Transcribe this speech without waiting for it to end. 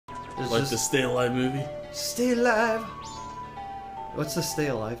Like the Stay Alive movie? Stay Alive! What's the Stay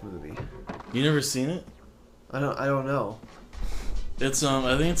Alive movie? You never seen it? I don't know. It's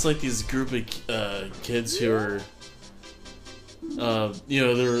I think it's like these group of kids who are you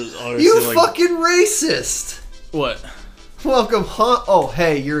know, they're obviously You like, fucking racist! what? Welcome, huh? Oh,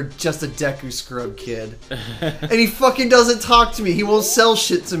 hey, you're just a Deku Scrub kid. And he fucking doesn't talk to me. He won't sell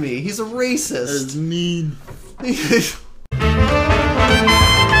shit to me. He's a racist. That's mean.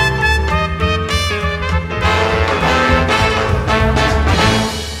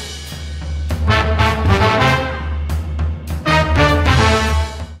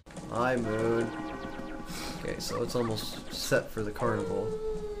 Hi, Moon. Okay, so it's almost set for the carnival.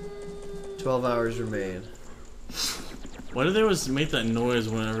 12 hours remain. Why do they always make that noise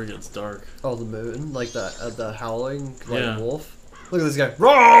whenever it gets dark? Oh, the moon? Like the howling? Like Yeah. a wolf? Look at this guy.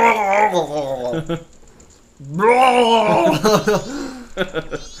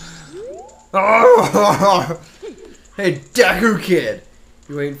 Hey, Deku Kid!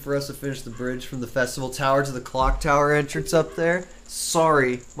 You waiting for us to finish the bridge from the festival tower to the clock tower entrance up there?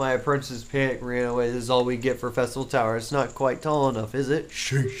 Sorry, my apprentice's panic ran away. This is all we get for festival tower. It's not quite tall enough, is it?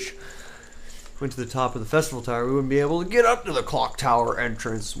 Sheesh. Went to the top of the festival tower, we wouldn't be able to get up to the clock tower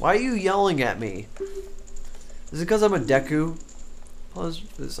entrance. Why are you yelling at me? Is it because I'm a Deku?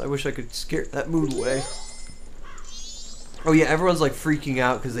 I wish I could scare that mood away. Oh yeah, everyone's like freaking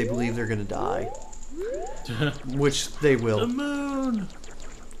out because they believe they're gonna die. Which they will. The moon!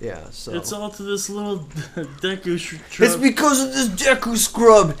 Yeah, so... It's all to this little Deku It's because of this Deku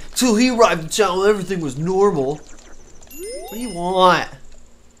scrub! Till he arrived in town, everything was normal. What do you want?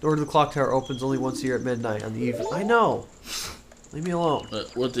 The door to the clock tower opens only once a year at midnight on the evening. I know. Leave me alone.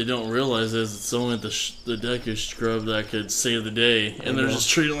 But what they don't realize is it's only the Deku scrub that could save the day, and they're just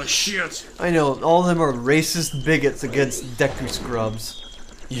treated like shit. I know. All of them are racist bigots against Deku scrubs.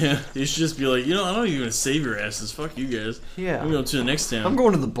 Yeah, you should just be like, you know, I'm not even gonna save your asses. Fuck you guys. Yeah. I'm going to the next town. I'm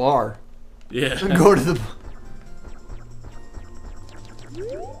going to the bar. Yeah. I'm going to the...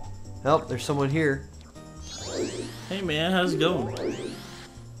 Help, there's someone here. Hey man, how's it going?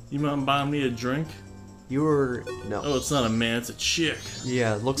 You mind buying me a drink? You were... No. Oh, it's not a man, it's a chick.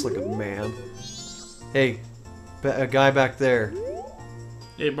 Yeah, it looks like a man. Hey, a guy back there.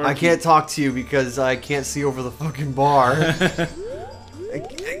 Hey, Barky. I can't talk to you because I can't see over the fucking bar.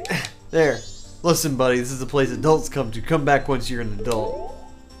 There. Listen, buddy, this is a place adults come to. Come back once you're an adult.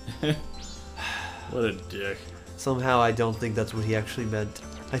 What a dick. Somehow I don't think that's what he actually meant.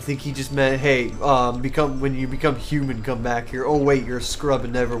 I think he just meant, hey, when you become human, come back here. Oh wait, you're a scrub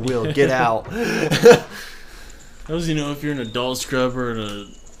and never will. Get out. How does he know if you're an adult scrub or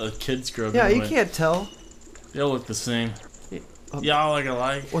a kid scrub? Yeah, anyway? you can't tell. They all look the same. Y'all like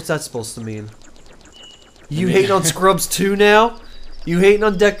alike. What's that supposed to mean? You hating on scrubs too now? You hating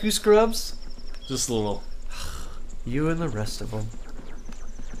on Deku scrubs? Just a little. You and the rest of them.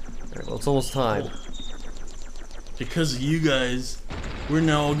 Alright, well, it's almost time. Because of you guys, we're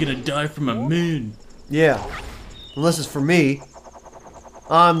now all gonna die from a moon. Yeah. Unless it's for me.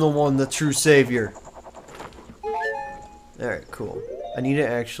 I'm the one, the true savior. Alright, cool. I need to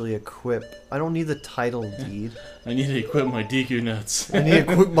actually equip... I don't need the title deed. I need to equip my Deku nuts. I need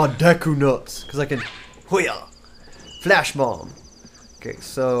to equip my Deku nuts. Because I can... Hooyah! Flash bomb. Okay,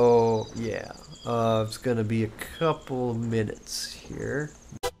 so... Yeah. It's gonna be a couple minutes here.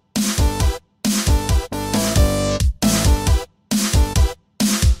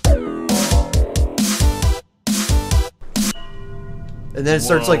 And then it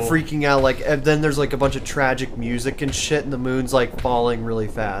starts like freaking out, like, and then there's like a bunch of tragic music and shit, and the moon's like falling really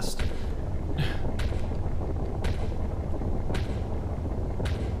fast.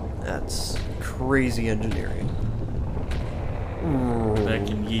 That's crazy engineering. Back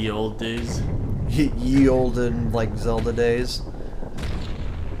in ye old days. Ye olden, like, Zelda days.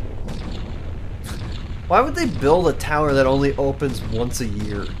 Why would they build a tower that only opens once a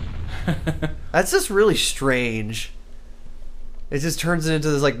year? That's just really strange. It just turns it into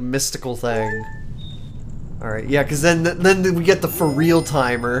this, like, mystical thing. Alright, yeah, because then we get the for real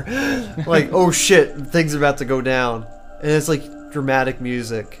timer. Like, oh shit, things are about to go down. And it's like dramatic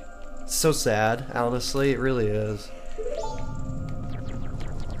music. It's so sad, honestly, it really is.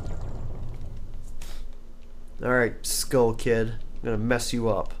 Alright, Skull Kid. I'm gonna mess you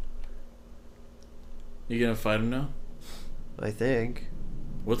up. You gonna fight him now? I think.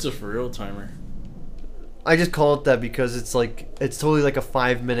 What's a for real timer? I just call it that because it's like, it's totally like a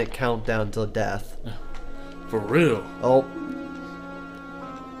 5-minute countdown to death. For real? Oh.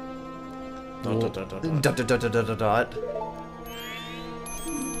 Dot, dot, dot, dot, dot. Dot, dot, dot, dot, dot, dot.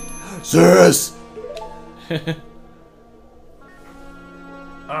 Sis!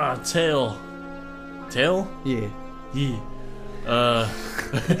 Tail. Tail? Yeah. Yeah.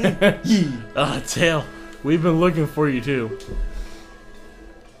 Yeah. Tail. We've been looking for you too.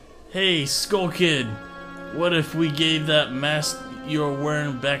 Hey, Skull Kid. What if we gave that mask you're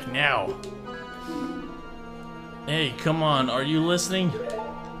wearing back now? Hey, come on. Are you listening?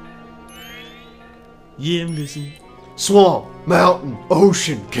 Yeah, I'm listening. Swamp, mountain,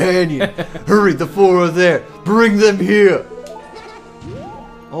 ocean, canyon. Hurry, the four are there. Bring them here.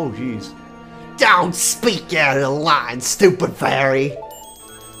 Oh, jeez. Don't speak out of line, stupid fairy.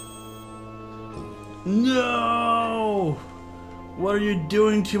 No! What are you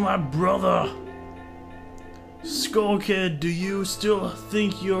doing to my brother? Skull Kid, do you still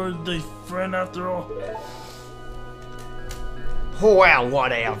think you're the friend after all? Well,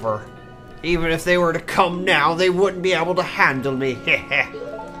 whatever. Even if they were to come now, they wouldn't be able to handle me.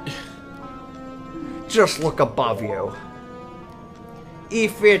 Just look above you.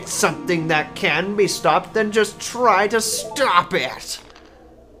 If it's something that can be stopped, then just try to stop it.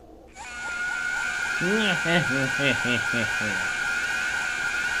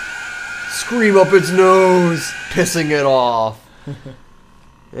 Scream up its nose, pissing it off.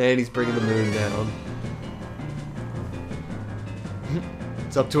 And he's bringing the moon down.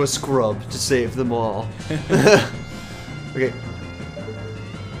 It's up to a scrub to save them all. Okay.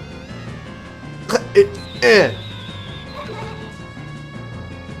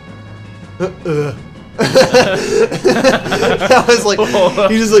 That was like,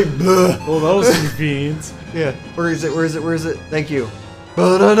 he just like, bleh. Well, that was convenient. Yeah, where is it? Where is it? Where is it? Thank you.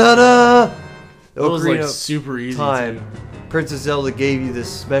 Ba-da-da-da! That was like Ocarina super easy. Time. Princess Zelda gave you this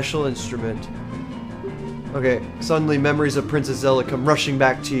special instrument. Okay, suddenly memories of Princess Zelda come rushing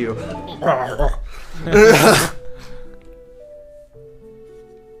back to you.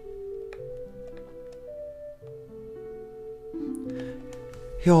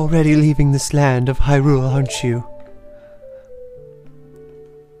 You're already leaving this land of Hyrule, aren't you?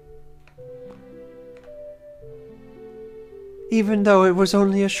 Even though it was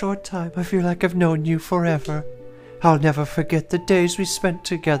only a short time, I feel like I've known you forever. I'll never forget the days we spent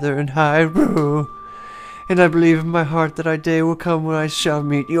together in Hyrule. And I believe in my heart that a day will come when I shall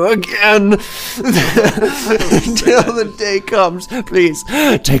meet you again. Until the day comes, please,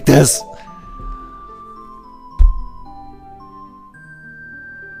 take this.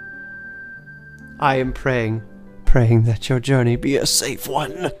 I am praying that your journey be a safe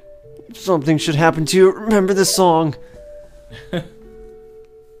one. If something should happen to you, remember this song.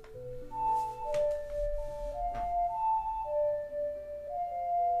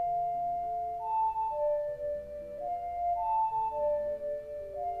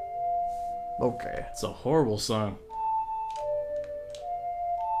 Okay. It's a horrible song.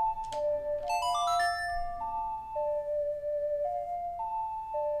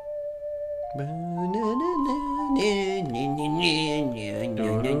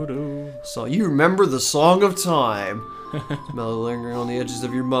 So you remember the Song of Time. Smell lingering on the edges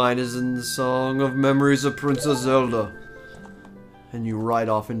of your mind is in the song of memories of Princess Zelda. And you ride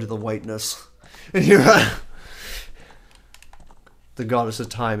off into the whiteness. And you're the goddess of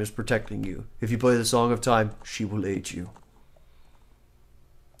time is protecting you. If you play the Song of Time, she will aid you.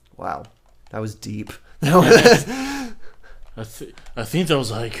 Wow. That was deep. That was I think that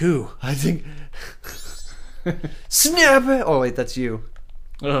was haiku. I think snap it! Oh wait, that's you.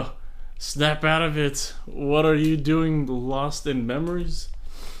 Oh, snap out of it. What are you doing lost in memories?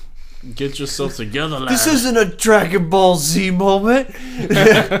 Get yourself together, lad. This isn't a Dragon Ball Z moment.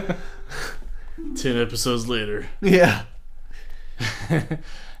 10 episodes later. Yeah.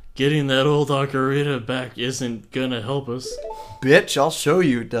 Getting that old ocarina back isn't gonna help us. Bitch, I'll show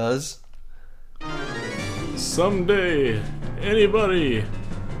you it does. Someday, anybody,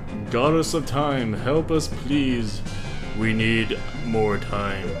 goddess of time, help us please. We need more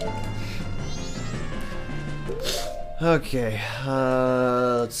time. Okay,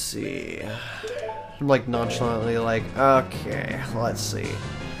 let's see. I'm like nonchalantly like, okay, let's see.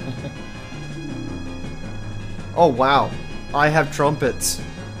 Oh wow, I have trumpets.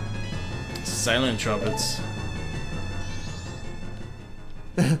 Silent trumpets.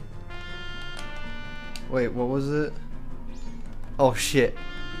 Wait, what was it? Oh shit.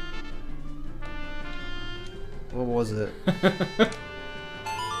 What was it? There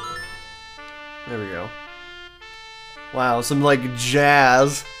we go. Wow, some like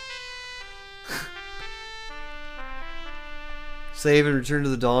jazz. Save and return to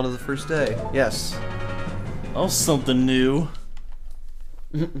the dawn of the first day. Yes. Oh, something new.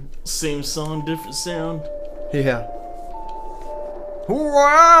 Same song, different sound. Yeah.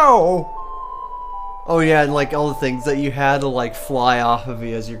 Wow! Oh yeah, and like all the things that you had to like fly off of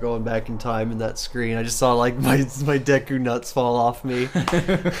me as you're going back in time in that screen. I just saw like my Deku nuts fall off me.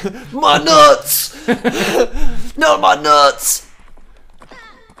 My nuts! Not my nuts!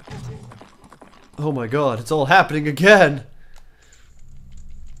 Oh my god, it's all happening again.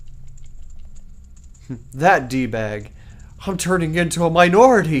 That D-bag. I'm turning into a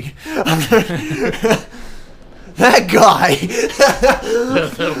minority. That guy.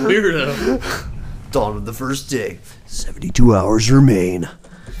 That weirdo. Dawn of the first day. 72 hours remain.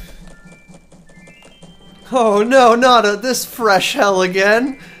 Oh no, not this fresh hell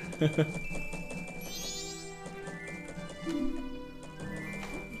again.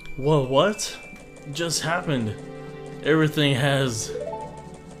 Well, what just happened? Everything has...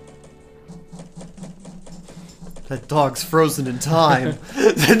 That dog's frozen in time.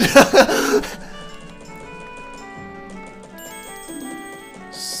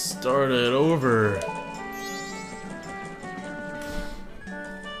 started over.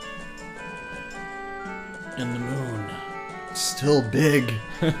 And the moon. Still big.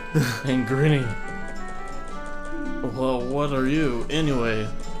 And grinning. Well, what are you, anyway?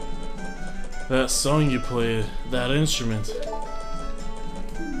 That song you played, that instrument.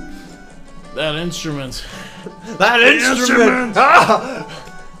 That instrument. That instrument! Ah!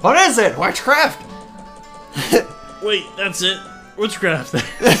 What is it? Witchcraft? Wait, that's it. Witchcraft.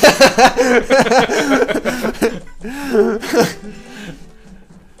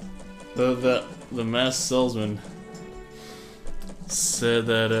 The masked salesman said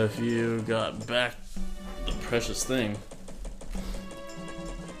that if you got back the precious thing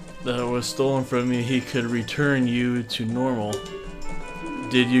that was stolen from you, he could return you to normal.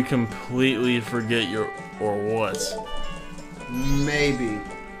 Did you completely forget your... or what? Maybe.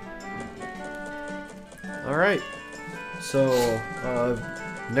 Alright. So,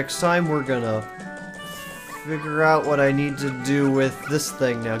 next time we're gonna figure out what I need to do with this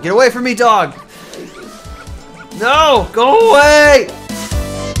thing now. Get away from me, dog! No! Go away!